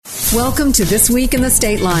Welcome to This Week in the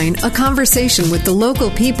Stateline, a conversation with the local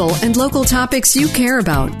people and local topics you care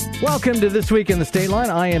about. Welcome to This Week in the Stateline.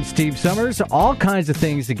 I am Steve Summers. All kinds of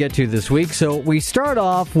things to get to this week. So we start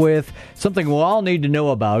off with something we'll all need to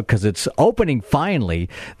know about because it's opening finally.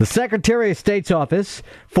 The Secretary of State's office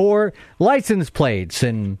for license plates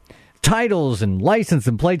and titles and license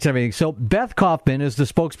and plates and everything. So Beth Kaufman is the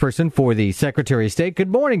spokesperson for the Secretary of State. Good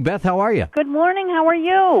morning, Beth. How are you? Good morning. How are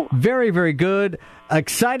you? Very, very good.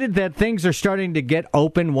 Excited that things are starting to get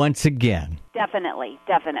open once again. Definitely.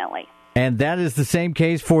 And that is the same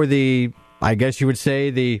case for the, I guess you would say,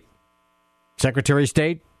 the Secretary of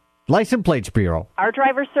State License Plates Bureau. Our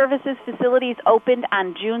driver services facilities opened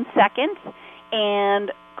on June 2nd,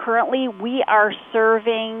 and currently we are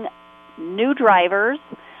serving new drivers,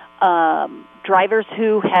 drivers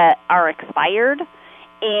who are expired,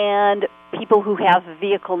 and people who have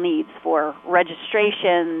vehicle needs for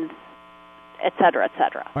registrations, et cetera, et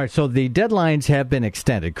cetera. All right, so the deadlines have been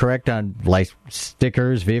extended, correct, on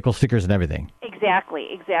stickers, vehicle stickers, and everything?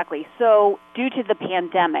 Exactly. So due to the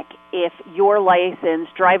pandemic, if your license,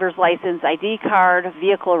 driver's license, ID card,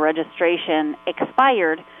 vehicle registration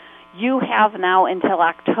expired, you have now until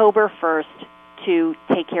October 1st to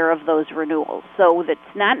take care of those renewals. So it's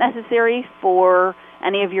not necessary for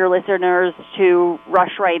any of your listeners to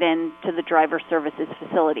rush right into the driver services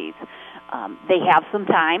facilities. They have some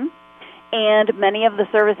time, and many of the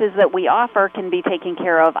services that we offer can be taken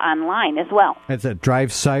care of online as well. It's at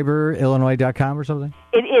drivecyberillinois.com or something?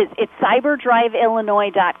 It is. It's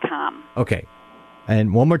cyberdriveillinois.com. Okay.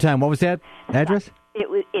 And one more time, what was that address?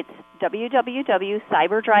 It's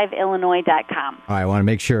www.cyberdriveillinois.com. All right, I want to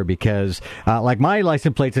make sure because, like my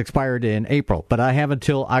license plates expired in April, but I have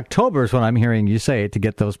until October is when I'm hearing you say it to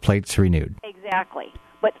get those plates renewed. Exactly.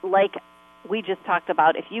 But like we just talked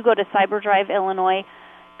about, if you go to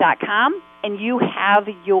cyberdriveillinois.com and you have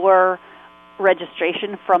your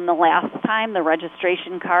registration from the last time, the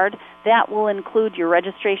registration card, that will include your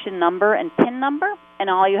registration number and PIN number, and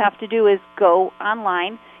all you have to do is go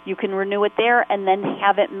online. You can renew it there and then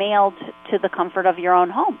have it mailed to the comfort of your own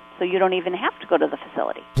home, so you don't even have to go to the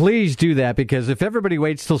facility. Please do that, because if everybody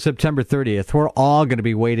waits till September 30th, we're all going to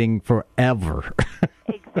be waiting forever.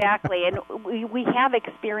 Exactly, and we have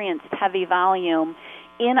experienced heavy volume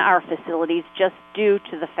in our facilities just due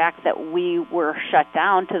to the fact that we were shut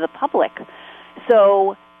down to the public.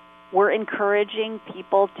 So we're encouraging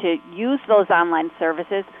people to use those online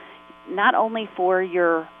services, not only for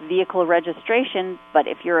your vehicle registration, but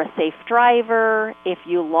if you're a safe driver, if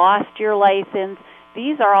you lost your license,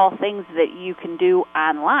 these are all things that you can do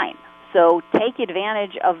online. So take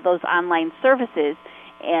advantage of those online services,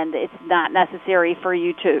 and it's not necessary for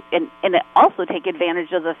you to, and also take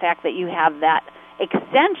advantage of the fact that you have that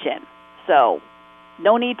extension. So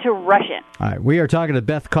no need to rush in. All right, we are talking to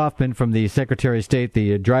Beth Kaufman from the Secretary of State,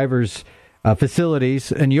 the driver's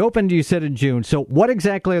facilities, and you opened, you said, in June. So what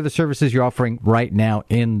exactly are the services you're offering right now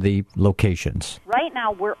in the locations? Right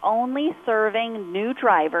now, we're only serving new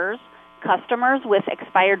drivers, customers with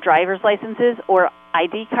expired driver's licenses or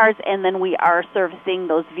ID cards, and then we are servicing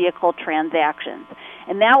those vehicle transactions.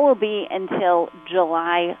 And that will be until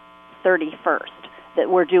July 31st that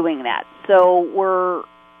we're doing that. So we're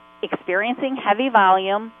experiencing heavy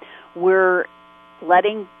volume. We're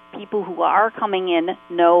letting people who are coming in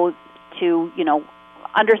know to,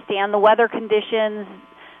 understand the weather conditions.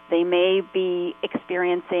 They may be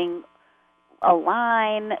experiencing a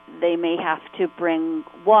line. They may have to bring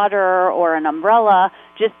water or an umbrella.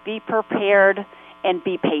 Just be prepared and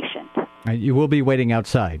be patient. You will be waiting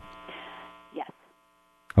outside? Yes.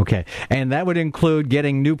 Okay. And that would include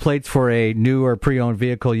getting new plates for a new or pre-owned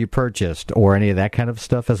vehicle you purchased or any of that kind of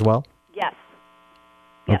stuff as well? Yes.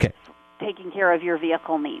 Okay. Taking care of your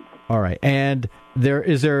vehicle needs. All right. And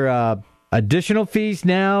is there additional fees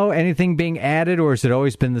now? Anything being added, or has it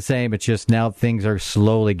always been the same? It's just now things are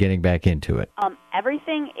slowly getting back into it.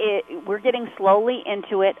 We're getting slowly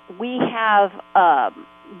into it. We have,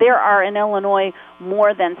 there are in Illinois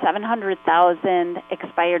more than 700,000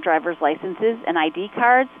 expired driver's licenses and ID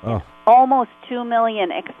cards, and almost 2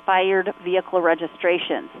 million expired vehicle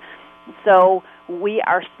registrations. So we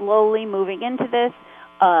are slowly moving into this.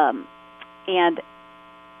 And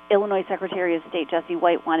Illinois Secretary of State Jesse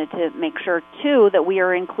White wanted to make sure, too, that we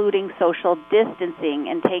are including social distancing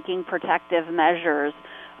and taking protective measures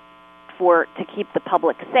to keep the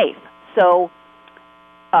public safe. So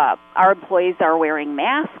our employees are wearing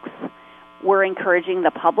masks. We're encouraging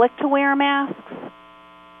the public to wear masks.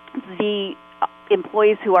 The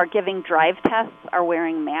employees who are giving drive tests are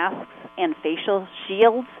wearing masks and facial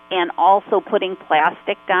shields, and also putting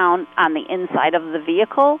plastic down on the inside of the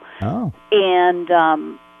vehicle. Oh. And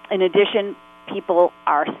In addition, people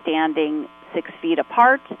are standing 6 feet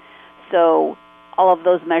apart, so all of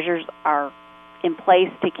those measures are in place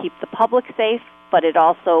to keep the public safe, but it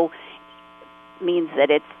also means that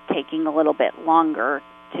it's taking a little bit longer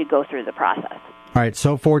to go through the process. All right,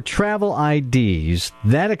 so for travel IDs,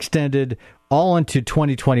 that extended all into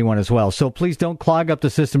 2021 as well. So please don't clog up the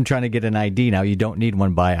system trying to get an ID now. You don't need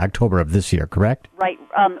one by October of this year, correct? Right.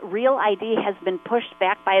 Real ID has been pushed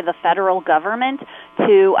back by the federal government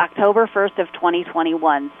to October 1st of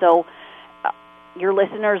 2021. So your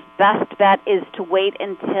listeners' best bet is to wait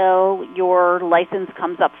until your license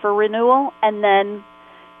comes up for renewal and then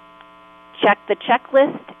check the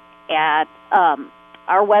checklist at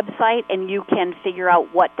our website, and you can figure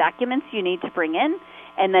out what documents you need to bring in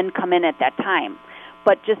and then come in at that time.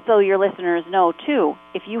 But just so your listeners know, too,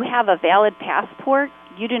 if you have a valid passport,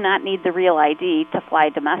 you do not need the Real ID to fly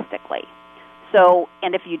domestically. So,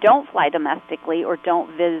 and if you don't fly domestically or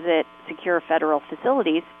don't visit secure federal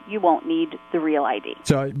facilities, you won't need the Real ID.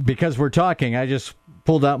 So, because we're talking, I just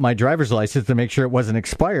pulled out my driver's license to make sure it wasn't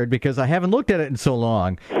expired because I haven't looked at it in so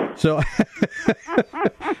long. So,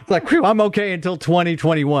 it's like, whew, I'm okay until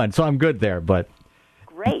 2021, so I'm good there, but...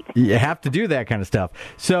 Great. You have to do that kind of stuff.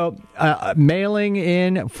 So, mailing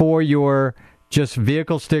in for your just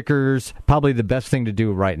vehicle stickers, probably the best thing to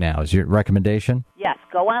do right now. Is your recommendation? Yes,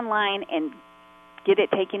 go online and get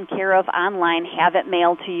it taken care of online, have it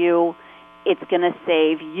mailed to you. It's going to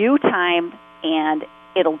save you time, and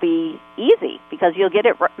it'll be easy because you'll get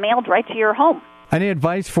it mailed right to your home. Any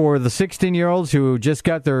advice for the 16-year-olds who just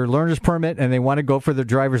got their learner's permit and they want to go for their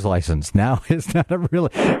driver's license? Now it's not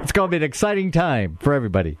it's going to be an exciting time for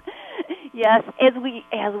everybody. Yes, as we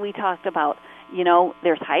talked about,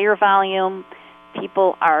 there's higher volume.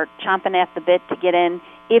 People are chomping at the bit to get in.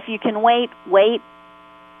 If you can wait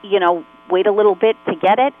a little bit to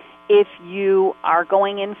get it. If you are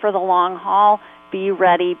going in for the long haul, be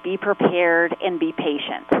ready, be prepared, and be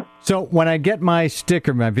patient. So when I get my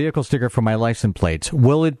sticker, my vehicle sticker for my license plates,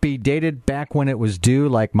 will it be dated back when it was due,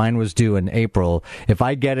 like mine was due in April? If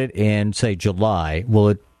I get it in, say, July, will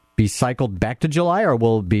it be cycled back to July, or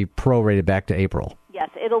will it be prorated back to April?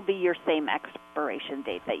 Yes, it'll be your same expiration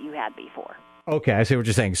date that you had before. Okay, I see what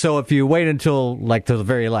you're saying. So if you wait until, to the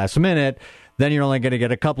very last minute, then you're only going to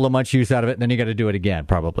get a couple of months use out of it, and then you got to do it again,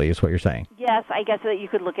 probably, is what you're saying. Yes, I guess that you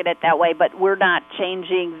could look at it that way, but we're not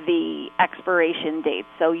changing the expiration date,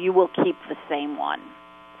 so you will keep the same one.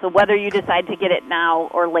 So whether you decide to get it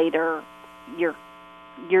now or later, you're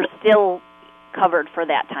still covered for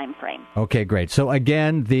that time frame. Okay, great. So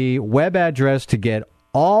again, the web address to get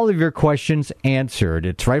all of your questions answered.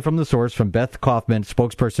 It's right from the source, from Beth Kaufman,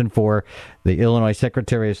 spokesperson for the Illinois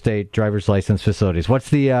Secretary of State driver's license facilities. What's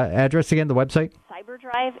the address again, the website?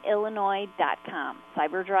 CyberdriveIllinois.com.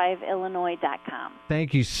 CyberdriveIllinois.com.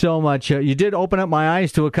 Thank you so much. You did open up my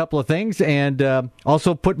eyes to a couple of things and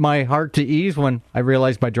also put my heart to ease when I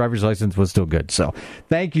realized my driver's license was still good. So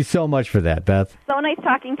thank you so much for that, Beth. So nice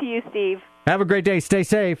talking to you, Steve. Have a great day. Stay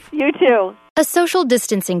safe. You too. A social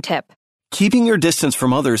distancing tip. Keeping your distance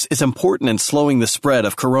from others is important in slowing the spread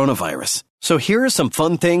of coronavirus. So here are some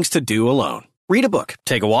fun things to do alone. Read a book,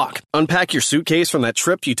 take a walk, unpack your suitcase from that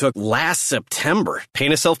trip you took last September,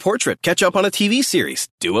 paint a self-portrait, catch up on a TV series,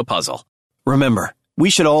 do a puzzle. Remember, we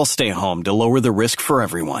should all stay home to lower the risk for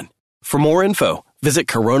everyone. For more info, visit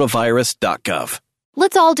coronavirus.gov.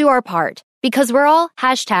 Let's all do our part, because we're all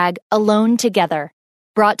 #AloneTogether.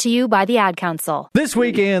 Brought to you by the Ad Council. This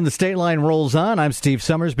weekend, the Stateline rolls on. I'm Steve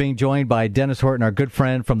Summers, being joined by Dennis Horton, our good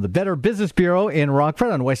friend from the Better Business Bureau in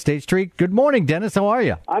Rockford on West State Street. Good morning, Dennis. How are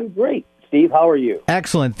you? I'm great. Steve, how are you?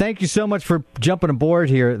 Excellent. Thank you so much for jumping aboard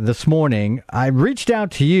here this morning. I reached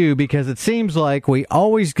out to you because it seems like we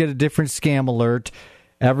always get a different scam alert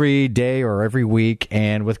every day or every week.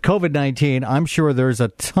 And with COVID-19, I'm sure there's a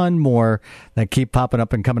ton more that keep popping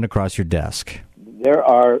up and coming across your desk. There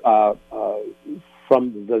are,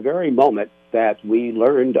 from the very moment that we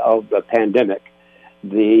learned of the pandemic,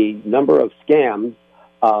 the number of scams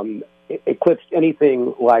eclipsed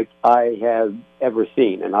anything like I have ever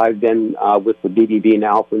seen. And I've been with the BBB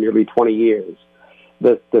now for nearly 20 years.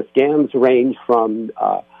 The scams range from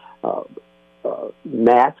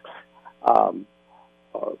masks,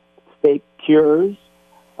 fake cures,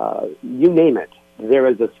 you name it. There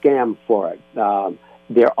is a scam for it.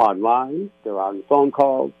 They're online, they're on phone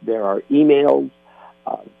calls, there are emails.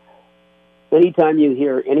 Anytime you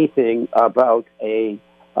hear anything about the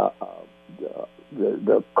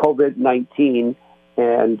COVID-19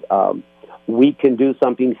 and we can do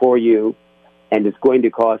something for you and it's going to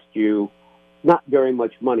cost you not very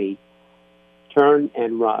much money, turn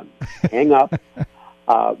and run. Hang up.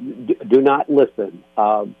 Do not listen.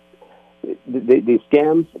 The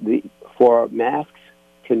scams for masks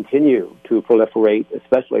continue to proliferate,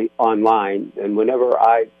 especially online. And whenever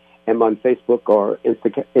I am on Facebook or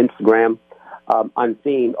Instagram, I'm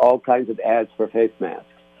seeing all kinds of ads for face masks.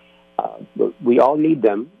 We all need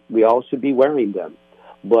them. We all should be wearing them.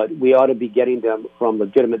 But we ought to be getting them from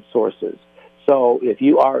legitimate sources. So if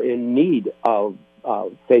you are in need of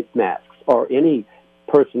face masks or any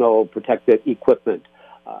personal protective equipment,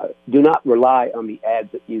 do not rely on the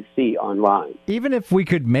ads that you see online. Even if we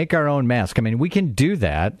could make our own mask, I mean, we can do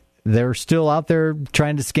that. They're still out there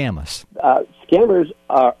trying to scam us. Scammers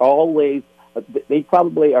are always, they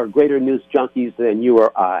probably are greater news junkies than you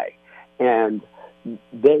or I. And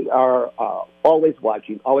they are always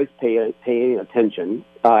watching, always paying attention,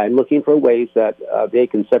 and looking for ways that they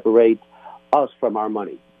can separate us from our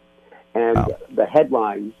money. And the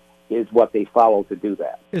headlines is what they follow to do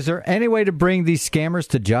that. Is there any way to bring these scammers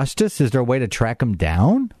to justice? Is there a way to track them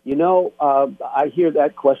down? You know, I hear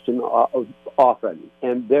that question often,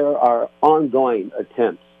 and there are ongoing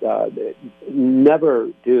attempts.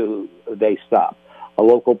 Never do they stop.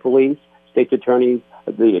 Local police, state attorneys,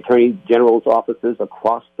 the Attorney General's offices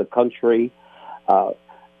across the country, the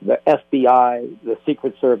FBI, the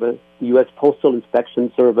Secret Service, the U.S. Postal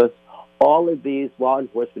Inspection Service, all of these law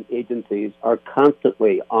enforcement agencies are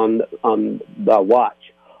constantly on the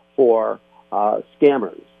watch for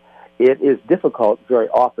scammers. It is difficult very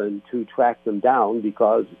often to track them down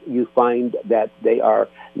because you find that they are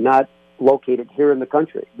not located here in the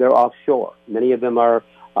country. They're offshore. Many of them are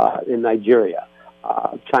in Nigeria,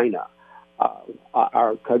 China,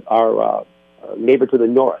 our neighbor to the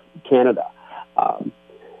north, Canada.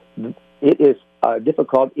 It is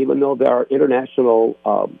difficult, even though there are international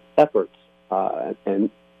efforts and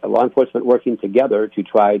law enforcement working together to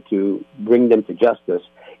try to bring them to justice.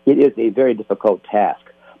 It is a very difficult task,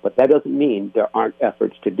 but that doesn't mean there aren't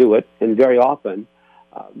efforts to do it. And very often,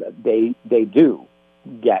 they do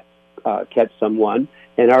catch someone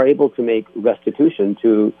and are able to make restitution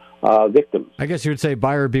to victims. I guess you would say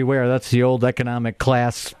buyer beware. That's the old economic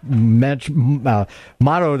class motto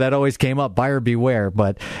that always came up, buyer beware.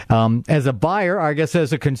 But as a buyer, I guess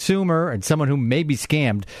as a consumer and someone who may be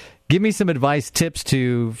scammed, give me some advice, tips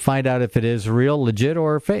to find out if it is real, legit,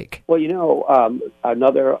 or fake. Well, you know,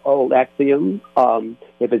 another old axiom,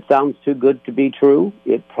 if it sounds too good to be true,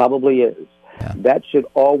 it probably is. Yeah. That should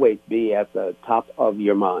always be at the top of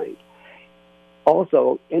your mind.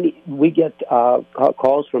 Also, we get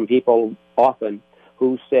calls from people often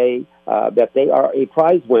who say that they are a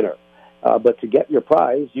prize winner. But to get your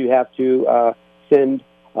prize, you have to send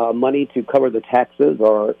money to cover the taxes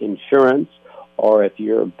or insurance, or if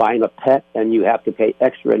you're buying a pet and you have to pay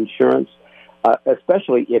extra insurance,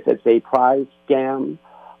 especially if it's a prize scam,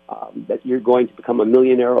 that you're going to become a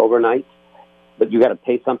millionaire overnight, but you got to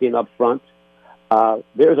pay something up front.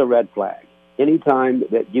 There's a red flag. Anytime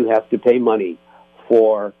that you have to pay money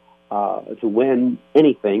to win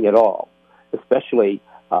anything at all, especially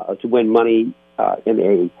to win money in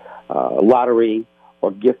a lottery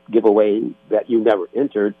or giveaway that you never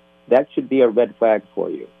entered, that should be a red flag for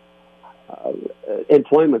you.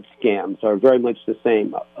 Employment scams are very much the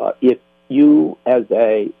same. If you, as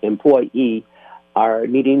an employee, are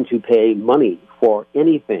needing to pay money for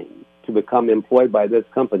anything to become employed by this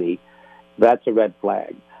company, that's a red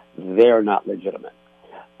flag. They're not legitimate.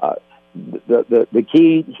 The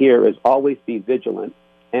key here is always be vigilant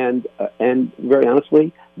and very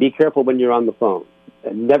honestly, be careful when you're on the phone.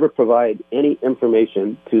 And never provide any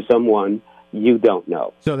information to someone you don't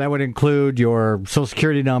know. So that would include your Social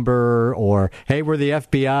Security number or, hey, we're the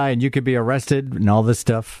FBI and you could be arrested and all this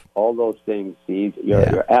stuff? All those things, Steve.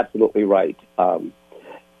 You're absolutely right.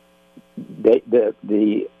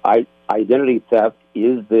 The identity theft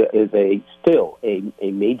is still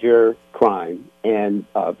a major crime, and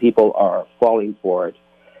people are falling for it.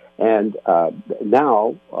 And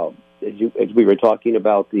now, as we were talking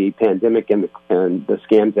about the pandemic and the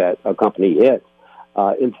scams that accompany it,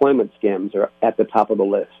 employment scams are at the top of the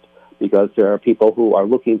list because there are people who are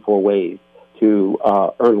looking for ways to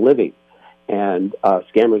earn a living. And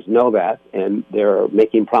scammers know that, and they're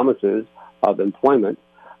making promises of employment,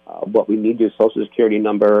 but we need your Social Security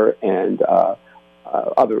number and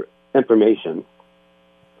other information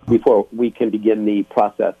before we can begin the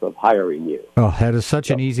process of hiring you. Oh, that is such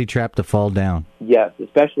an easy trap to fall down. Yes,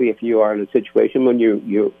 especially if you are in a situation when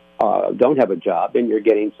you don't have a job and you're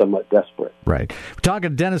getting somewhat desperate. Right. We're talking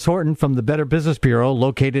to Dennis Horton from the Better Business Bureau,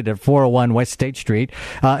 located at 401 West State Street.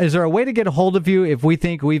 Is there a way to get a hold of you if we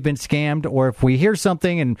think we've been scammed, or if we hear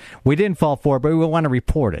something and we didn't fall for it, but we want to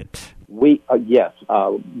report it? Yes.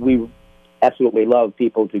 We absolutely love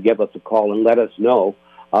people to give us a call and let us know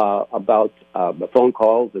about the phone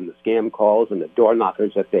calls and the scam calls and the door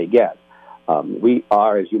knockers that they get. We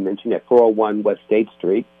are, as you mentioned, at 401 West State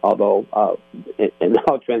Street, although in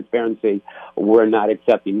all transparency, we're not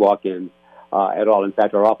accepting walk-ins at all. In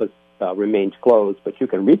fact, our office remains closed, but you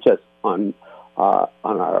can reach us on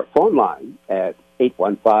our phone line at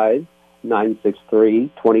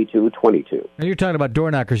 815-963-2222. Now you're talking about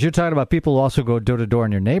door knockers. You're talking about people who also go door-to-door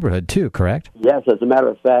in your neighborhood, too, correct? Yes, as a matter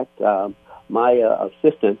of fact, my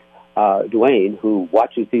assistant, Dwayne, who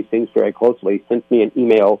watches these things very closely, sent me an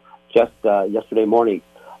email just yesterday morning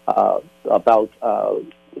about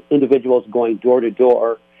individuals going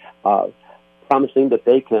door-to-door, promising that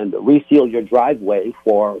they can reseal your driveway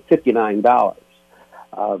for $59.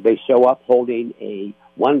 They show up holding a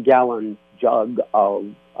 1-gallon jug of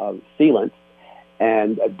sealant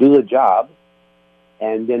and do the job,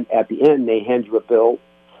 and then at the end they hand you a bill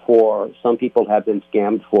for, some people have been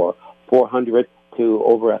scammed for $400 to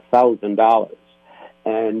over $1,000.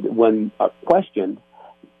 And when questioned,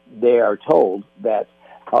 they are told that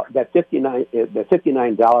that $59 is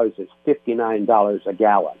 $59 a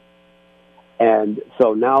gallon, and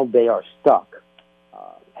so now they are stuck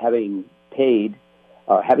having to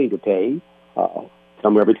pay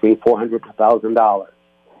somewhere between $400 to $1,000.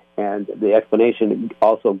 And the explanation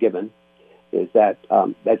also given is that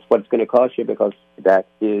that's what it's going to cost you, because that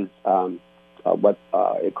is what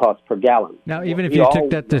it costs per gallon. Now, even if you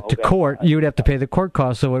took that to court, you would have to pay the court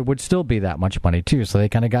costs, so it would still be that much money, too. So they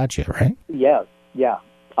kind of got you, right? Yes, yeah.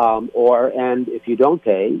 And if you don't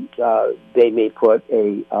pay, they may put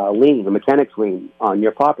a lien, a mechanic's lien, on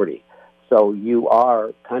your property. So you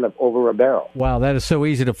are kind of over a barrel. Wow, that is so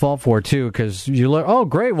easy to fall for, too, because you learn, oh,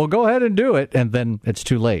 great, well, go ahead and do it, and then it's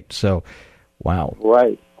too late. So, wow.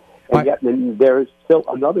 Right. And yet then there's still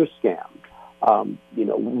another scam.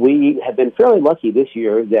 We have been fairly lucky this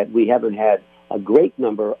year that we haven't had a great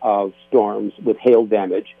number of storms with hail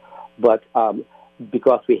damage, but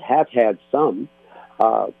because we have had some,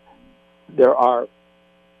 there are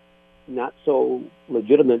not so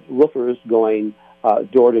legitimate roofers going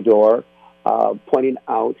door to door, pointing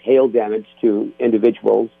out hail damage to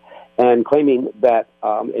individuals and claiming that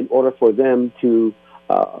in order for them to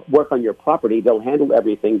work on your property, they'll handle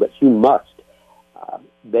everything, but you must.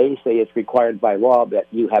 They say it's required by law that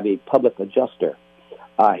you have a public adjuster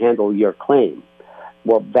handle your claim.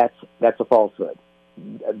 Well, that's a falsehood.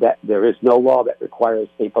 That there is no law that requires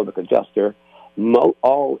a public adjuster.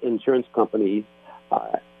 All insurance companies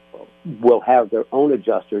will have their own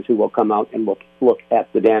adjusters who will come out and look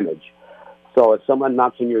at the damage. So if someone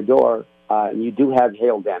knocks on your door and you do have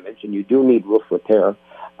hail damage and you do need roof repair,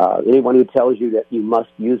 anyone who tells you that you must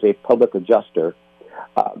use a public adjuster,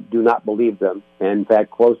 do not believe them, and in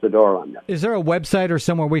fact, close the door on them. Is there a website or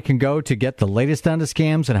somewhere we can go to get the latest on the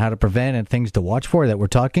scams and how to prevent and things to watch for that we're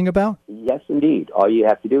talking about? Yes, indeed. All you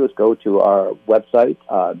have to do is go to our website,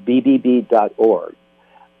 bbb.org.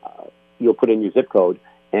 You'll put in your zip code,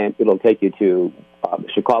 and it'll take you to the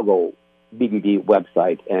Chicago BBB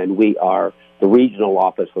website, and we are the regional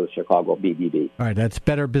office for the Chicago BBB. All right, that's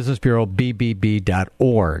Better Business Bureau,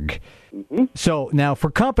 bbb.org. Mm-hmm. So now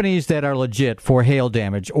for companies that are legit for hail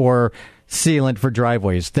damage or sealant for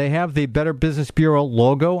driveways, they have the Better Business Bureau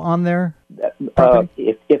logo on there?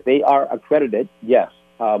 If they are accredited, yes.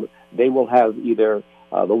 They will have either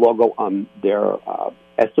the logo on their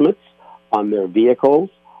estimates, on their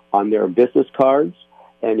vehicles, on their business cards.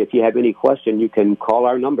 And if you have any question, you can call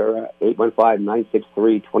our number,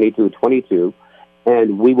 815-963-2222,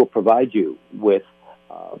 and we will provide you with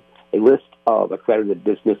a list of accredited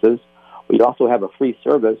businesses. We also have a free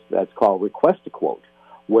service that's called Request a Quote,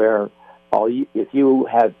 where if you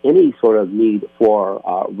have any sort of need for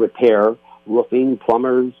repair, roofing,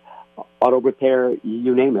 plumbers, auto repair,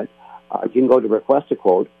 you name it, you can go to Request a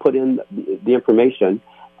Quote, put in the information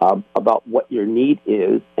about what your need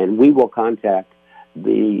is, and we will contact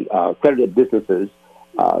the accredited businesses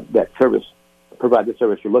that provide the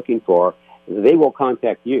service you're looking for. They will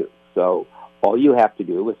contact you. So all you have to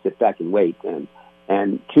do is sit back and wait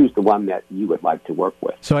and choose the one that you would like to work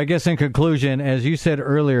with. So I guess in conclusion, as you said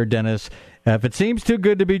earlier, Dennis, if it seems too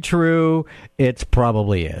good to be true, it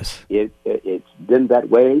probably is. It's been that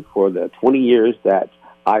way for the 20 years that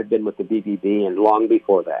I've been with the BBB and long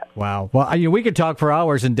before that. Wow. Well, we could talk for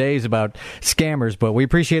hours and days about scammers, but we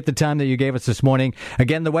appreciate the time that you gave us this morning.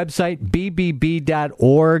 Again, the website,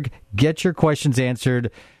 bbb.org. Get your questions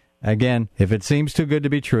answered. Again, if it seems too good to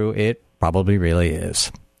be true, it probably really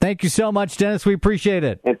is. Thank you so much, Dennis. We appreciate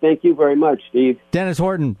it. And thank you very much, Steve. Dennis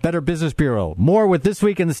Horton, Better Business Bureau. More with This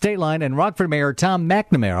Week in the Stateline, and Rockford Mayor Tom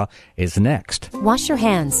McNamara is next. Wash your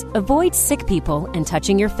hands, avoid sick people, and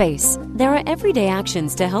touching your face. There are everyday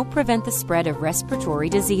actions to help prevent the spread of respiratory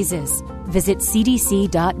diseases. Visit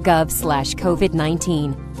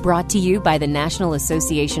cdc.gov/COVID-19. Brought to you by the National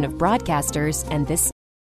Association of Broadcasters and this.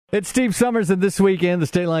 It's Steve Summers, and this weekend, the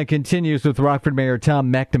State Line continues with Rockford Mayor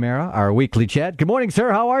Tom McNamara, our weekly chat. Good morning,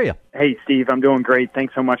 sir. How are you? Hey, Steve. I'm doing great.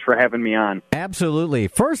 Thanks so much for having me on. Absolutely.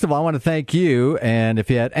 First of all, I want to thank you, and if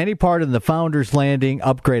you had any part in the Founders Landing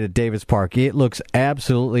upgrade at Davis Park, it looks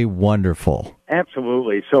absolutely wonderful.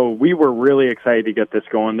 Absolutely. So we were really excited to get this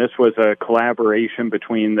going. This was a collaboration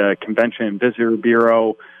between the Convention and Visitor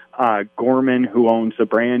Bureau, Gorman, who owns the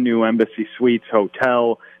brand new Embassy Suites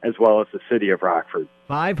Hotel, as well as the city of Rockford.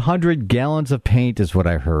 500 gallons of paint is what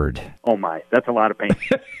I heard. Oh, my. That's a lot of paint.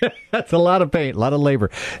 That's a lot of paint, a lot of labor.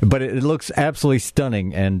 But it looks absolutely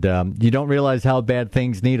stunning, and you don't realize how bad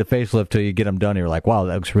things need a facelift till you get them done. You're like, wow,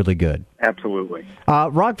 that looks really good. Absolutely.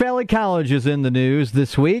 Rock Valley College is in the news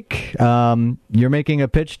this week. You're making a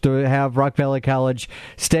pitch to have Rock Valley College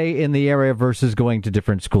stay in the area versus going to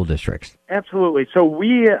different school districts. Absolutely. So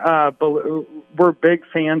we're big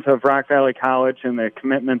fans of Rock Valley College and the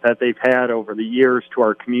commitment that they've had over the years to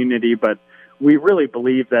our community, but we really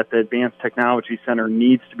believe that the Advanced Technology Center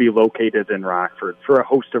needs to be located in Rockford for a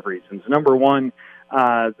host of reasons. Number one,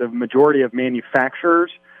 the majority of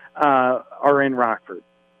manufacturers are in Rockford.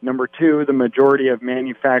 Number two, the majority of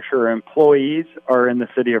manufacturer employees are in the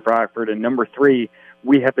city of Rockford. And number three,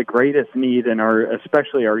 we have the greatest need in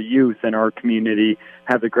especially our youth in our community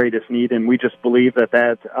have the greatest need. And we just believe that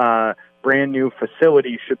brand new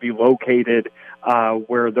facility should be located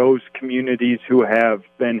where those communities who have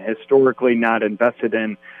been historically not invested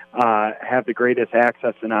in have the greatest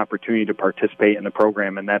access and opportunity to participate in the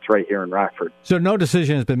program, and that's right here in Rockford. So no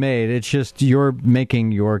decision has been made. It's just you're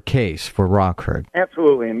making your case for Rockford.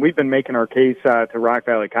 Absolutely, and we've been making our case to Rock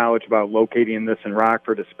Valley College about locating this in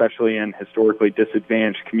Rockford, especially in historically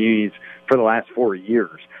disadvantaged communities, for the last 4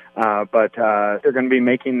 years. But they're going to be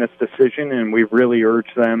making this decision, and we really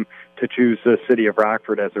urge them to choose the city of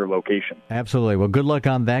Rockford as their location. Absolutely. Well, good luck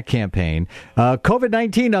on that campaign.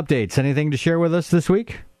 COVID-19 updates. Anything to share with us this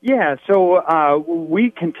week? Yeah, so we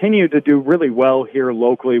continue to do really well here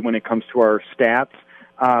locally when it comes to our stats.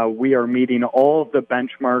 We are meeting all of the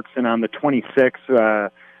benchmarks, and on the 26th,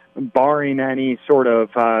 barring any sort of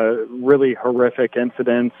really horrific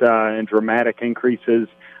incidents and dramatic increases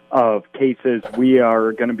of cases, we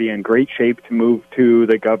are going to be in great shape to move to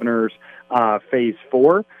the governor's phase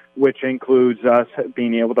 4, which includes us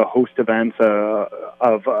being able to host events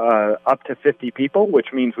of up to 50 people, which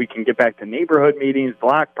means we can get back to neighborhood meetings,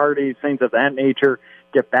 block parties, things of that nature,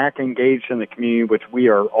 get back engaged in the community, which we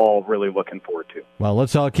are all really looking forward to. Well,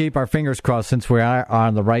 let's all keep our fingers crossed since we are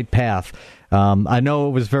on the right path. I know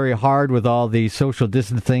it was very hard with all the social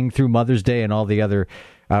distancing through Mother's Day and all the other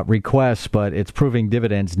requests, but it's proving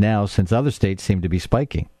dividends now since other states seem to be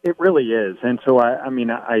spiking. It really is. And so,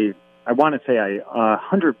 I want to say I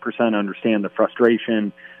 100% understand the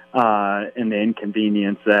frustration and the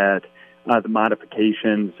inconvenience that the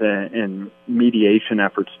modifications and mediation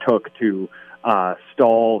efforts took to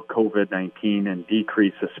stall COVID-19 and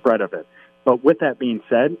decrease the spread of it. But with that being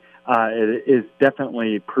said, it is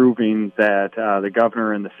definitely proving that the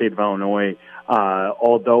governor and the state of Illinois,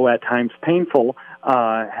 although at times painful,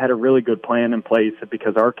 had a really good plan in place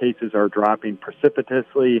because our cases are dropping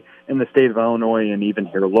precipitously in the state of Illinois and even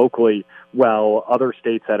here locally, while other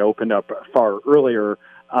states that opened up far earlier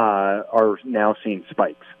are now seeing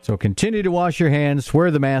spikes. So continue to wash your hands,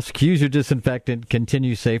 wear the mask, use your disinfectant,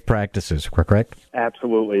 continue safe practices, correct?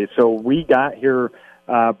 Absolutely. So we got here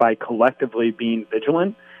by collectively being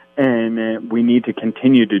vigilant, and we need to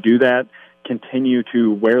continue to do that, continue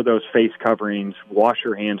to wear those face coverings, wash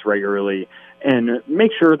your hands regularly, and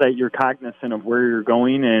make sure that you're cognizant of where you're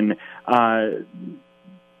going. And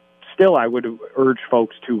still, I would urge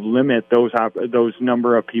folks to limit those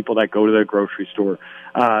number of people that go to the grocery store,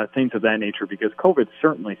 things of that nature, because COVID's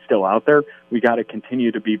certainly still out there. We got to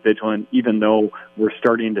continue to be vigilant, even though we're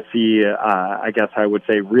starting to see, I guess I would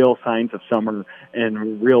say, real signs of summer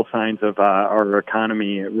and real signs of our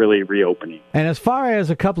economy really reopening. And as far as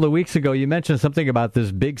a couple of weeks ago, you mentioned something about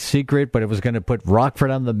this big secret, but it was going to put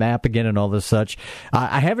Rockford on the map again and all this such.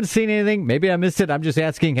 I haven't seen anything. Maybe I missed it. I'm just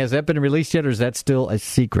asking, has that been released yet, or is that still a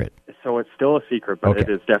secret? So it's still a secret, but It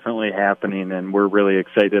is definitely happening, and we're really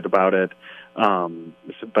excited about it.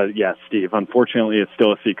 But yes, Steve, unfortunately, it's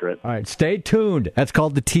still a secret. All right, stay tuned. That's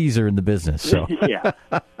called the teaser in the business. So. Yeah.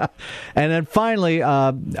 And then finally,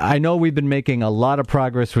 I know we've been making a lot of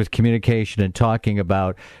progress with communication and talking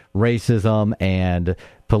about racism and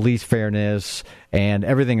police fairness and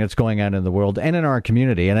everything that's going on in the world and in our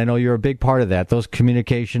community. And I know you're a big part of that. Those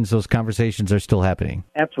communications, those conversations are still happening.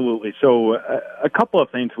 Absolutely. So a couple of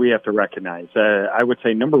things we have to recognize. I would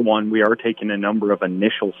say, number one, we are taking a number of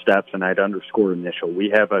initial steps, and I'd underscore initial. We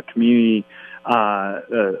have a community,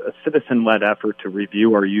 a citizen-led effort to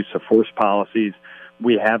review our use of force policies.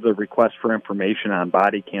 We have the request for information on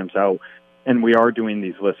body cams out, and we are doing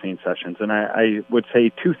these listening sessions. And I would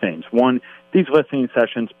say two things. One, these listening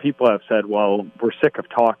sessions, people have said, well, we're sick of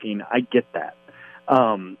talking. I get that.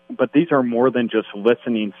 But these are more than just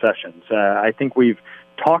listening sessions. I think we've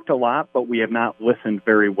talked a lot, but we have not listened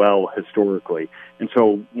very well historically. And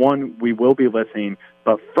so, one, we will be listening,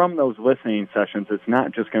 but from those listening sessions, it's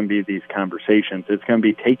not just going to be these conversations. It's going to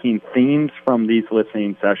be taking themes from these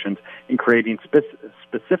listening sessions and creating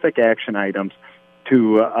specific action items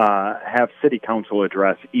to have City Council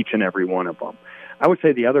address each and every one of them. I would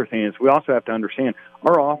say the other thing is we also have to understand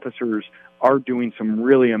our officers are doing some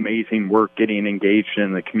really amazing work getting engaged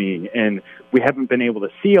in the community, and we haven't been able to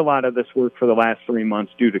see a lot of this work for the last 3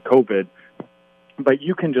 months due to COVID, but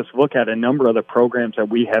you can just look at a number of the programs that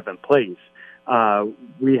we have in place.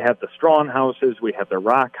 We have the Strong Houses, we have the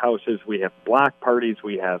Rock Houses, we have block parties,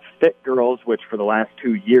 we have Fit Girls, which for the last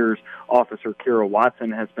 2 years, Officer Kira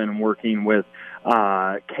Watson has been working with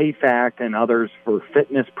KFAC and others for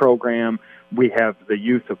fitness program. We have the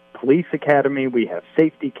Youth of Police Academy, we have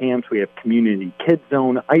safety camps, we have Community Kids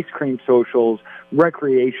Zone, ice cream socials,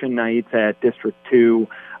 recreation nights at District 2,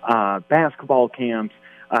 basketball camps.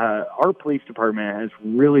 Our police department has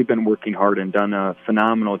really been working hard and done a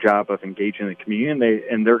phenomenal job of engaging the community,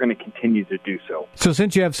 and they're going to continue to do so. So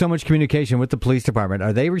since you have so much communication with the police department,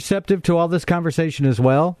 are they receptive to all this conversation as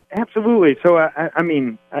well? Absolutely. So,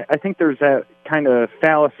 I think there's that kind of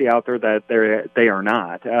fallacy out there that they are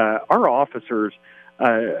not. Our officers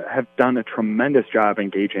have done a tremendous job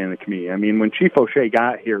engaging in the community. I mean, when Chief O'Shea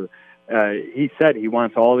got here, he said he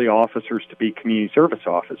wants all the officers to be community service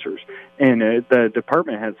officers. And the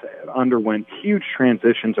department has underwent huge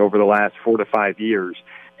transitions over the last 4 to 5 years.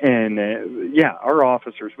 And, our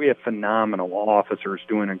officers, we have phenomenal officers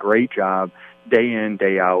doing a great job day in,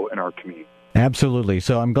 day out in our community. Absolutely.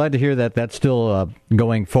 So I'm glad to hear that that's still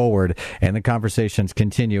going forward and the conversations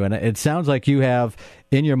continue. And it sounds like you have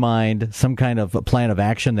in your mind some kind of a plan of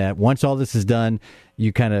action that once all this is done,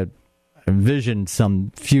 you kind of envision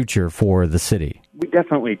some future for the city. We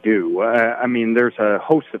definitely do. There's a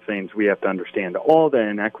host of things we have to understand. All the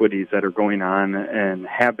inequities that are going on and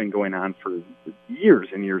have been going on for years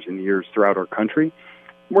and years and years throughout our country,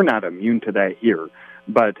 we're not immune to that here.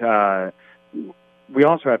 But we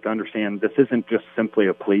also have to understand this isn't just simply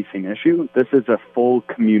a policing issue. This is a full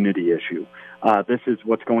community issue. This is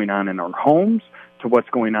what's going on in our homes, to what's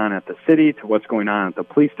going on at the city, to what's going on at the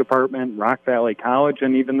police department, Rock Valley College,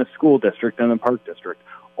 and even the school district and the park district.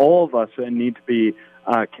 All of us need to be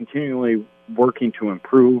continually working to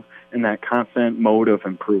improve in that constant mode of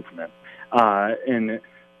improvement. And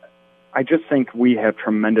I just think we have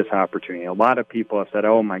tremendous opportunity. A lot of people have said,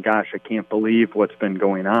 oh my gosh, I can't believe what's been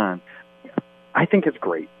going on. I think it's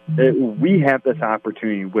great. We have this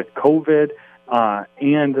opportunity with COVID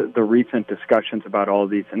and the recent discussions about all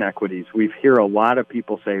these inequities. We hear a lot of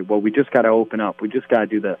people say, well, we just got to open up. We just got to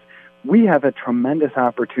do this. We have a tremendous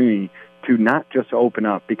opportunity to not just open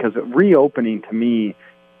up, because reopening to me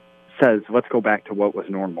says, let's go back to what was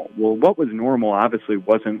normal. Well, what was normal obviously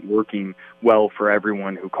wasn't working well for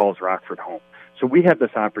everyone who calls Rockford home. So we have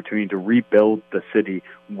this opportunity to rebuild the city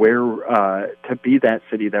to be that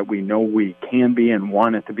city that we know we can be and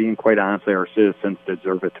want it to be, and quite honestly, our citizens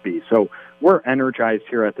deserve it to be. So we're energized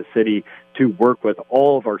here at the city to work with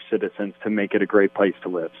all of our citizens to make it a great place to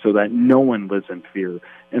live, so that no one lives in fear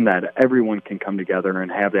and that everyone can come together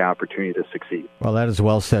and have the opportunity to succeed. Well, that is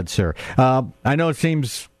well said, sir. I know it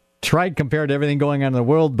seems trite compared to everything going on in the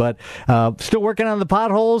world, but still working on the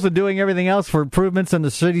potholes and doing everything else for improvements on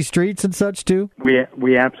the city streets and such too?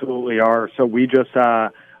 We absolutely are. So we just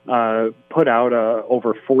put out a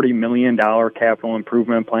over $40 million capital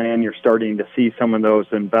improvement plan. You're starting to see some of those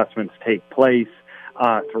investments take place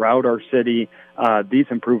throughout our city. These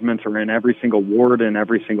improvements are in every single ward and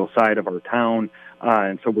every single side of our town,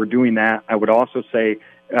 and so we're doing that. I would also say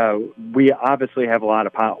we obviously have a lot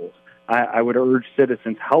of potholes. I would urge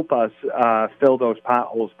citizens, help us fill those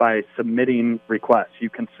potholes by submitting requests. You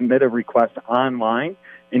can submit a request online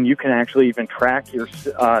and you can actually even track your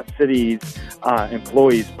city's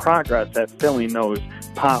employees' progress at filling those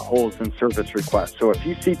potholes and service requests. So if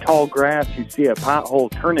you see tall grass, you see a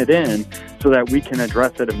pothole, turn it in so that we can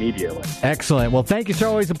address it immediately. Excellent. Well, thank you, sir.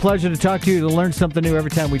 Always a pleasure to talk to you, to learn something new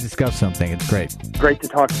every time we discuss something. It's great. Great to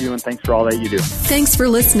talk to you, and thanks for all that you do. Thanks for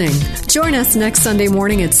listening. Join us next Sunday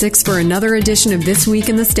morning at 6 for another edition of This Week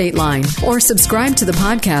in the State Line, or subscribe to the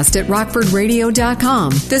podcast at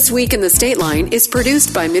rockfordradio.com. This Week in the State Line is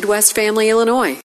produced by Midwest Family Illinois.